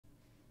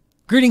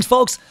Greetings,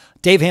 folks.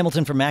 Dave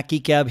Hamilton from Mac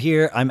Geek Gab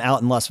here. I'm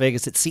out in Las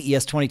Vegas at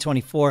CES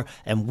 2024,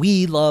 and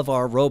we love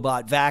our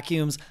robot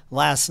vacuums.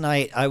 Last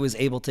night, I was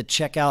able to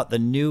check out the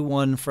new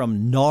one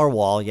from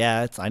Narwal.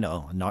 Yeah, I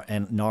know,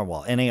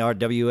 Narwal,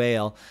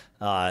 N-A-R-W-A-L.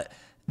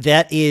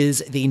 That is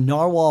the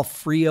Narwal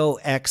Freo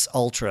X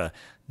Ultra.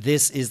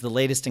 This is the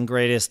latest and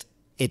greatest.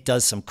 It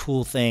does some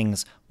cool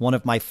things. One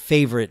of my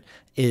favorite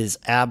is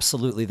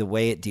absolutely the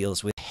way it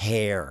deals with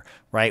hair,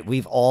 right?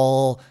 We've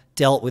all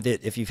dealt with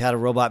it if you've had a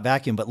robot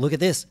vacuum, but look at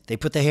this. They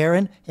put the hair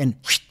in and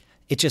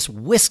it just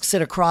whisks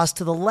it across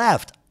to the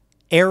left.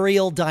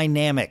 Aerial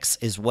dynamics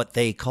is what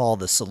they call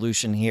the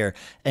solution here.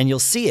 And you'll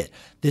see it.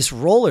 This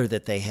roller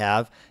that they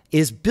have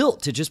is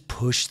built to just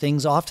push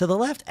things off to the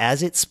left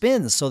as it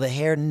spins. So the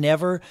hair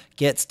never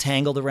gets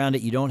tangled around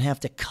it. You don't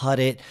have to cut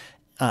it.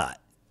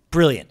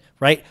 Brilliant,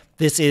 right?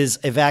 This is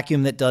a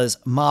vacuum that does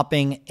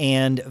mopping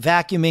and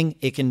vacuuming.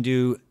 It can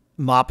do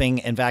mopping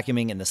and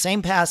vacuuming in the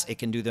same pass. It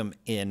can do them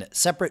in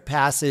separate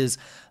passes.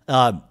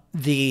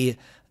 The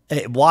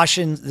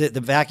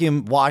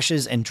vacuum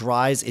washes and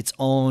dries its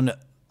own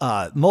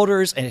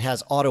motors, and it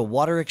has auto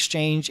water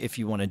exchange if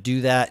you want to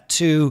do that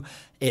too.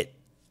 It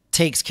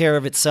takes care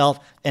of itself.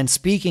 And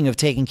speaking of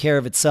taking care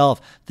of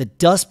itself, the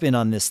dustbin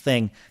on this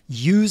thing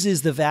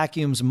uses the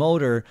vacuum's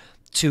motor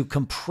to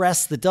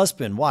compress the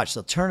dustbin. Watch,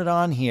 they'll turn it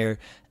on here,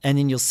 and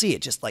then you'll see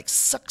it just like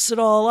sucks it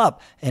all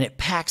up, and it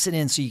packs it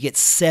in, so you get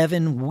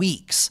 7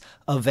 weeks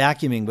of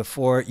vacuuming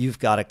before you've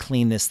got to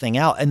clean this thing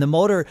out. And the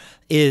motor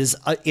is,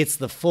 it's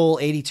the full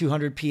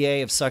 8200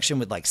 PA of suction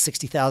with like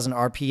 60,000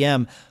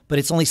 RPM, but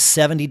it's only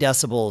 70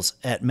 decibels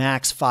at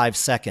max 5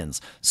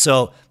 seconds.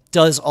 So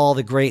does all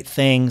the great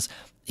things.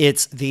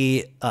 It's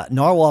the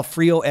Narwal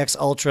Freo X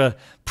Ultra.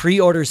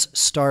 Pre-orders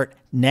start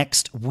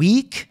next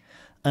week.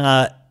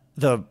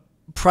 The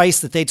price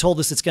that they told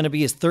us it's going to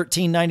be is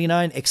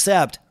 $13.99,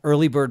 except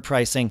early bird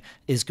pricing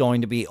is going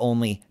to be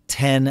only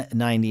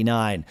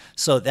 $10.99.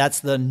 So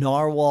that's the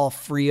Narwal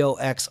Freo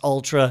X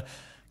Ultra.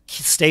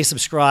 Stay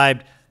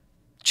subscribed.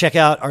 Check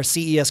out our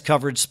CES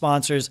coverage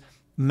sponsors,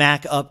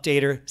 Mac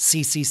Updater,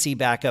 CCC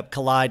Backup,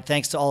 Collide.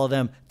 Thanks to all of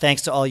them.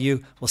 Thanks to all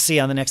you. We'll see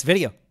you on the next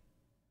video.